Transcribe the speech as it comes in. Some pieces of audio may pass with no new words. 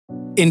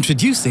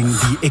Introducing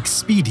the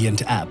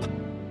Xpedient app.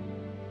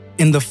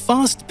 In the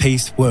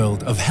fast-paced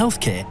world of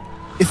healthcare,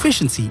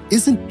 efficiency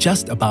isn't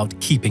just about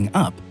keeping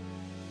up.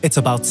 It's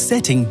about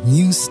setting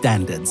new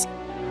standards.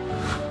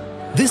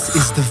 This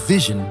is the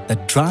vision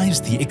that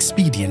drives the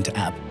Xpedient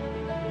app.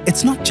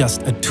 It's not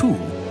just a tool.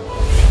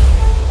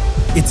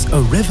 It's a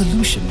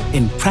revolution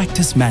in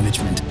practice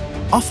management,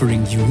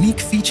 offering unique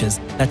features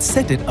that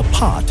set it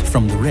apart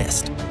from the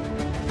rest.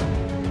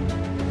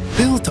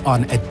 Built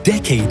on a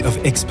decade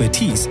of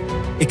expertise,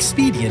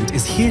 Xpedient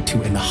is here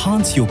to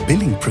enhance your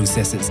billing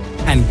processes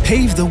and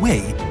pave the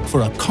way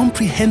for a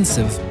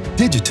comprehensive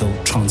digital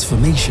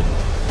transformation.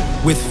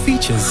 With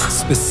features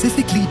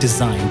specifically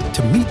designed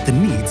to meet the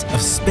needs of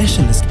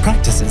specialist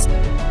practices,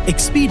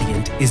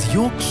 Xpedient is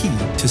your key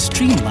to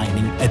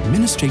streamlining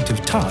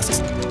administrative tasks,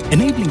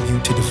 enabling you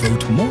to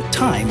devote more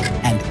time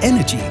and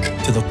energy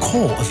to the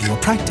core of your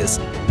practice,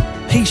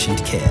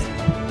 patient care.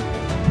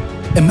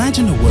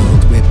 Imagine a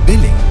world where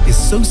billing is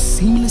so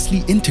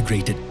seamlessly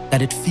integrated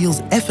that it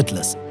feels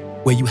effortless,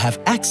 where you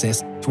have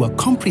access to a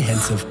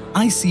comprehensive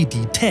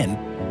ICD-10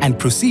 and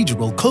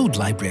procedural code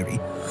library,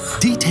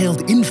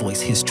 detailed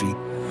invoice history,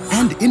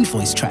 and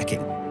invoice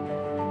tracking,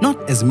 not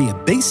as mere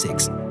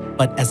basics,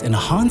 but as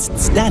enhanced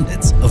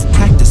standards of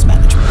practice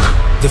management.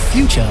 The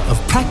future of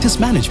practice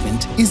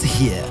management is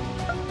here.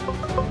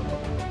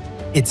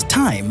 It's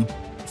time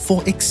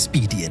for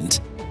Xpedient.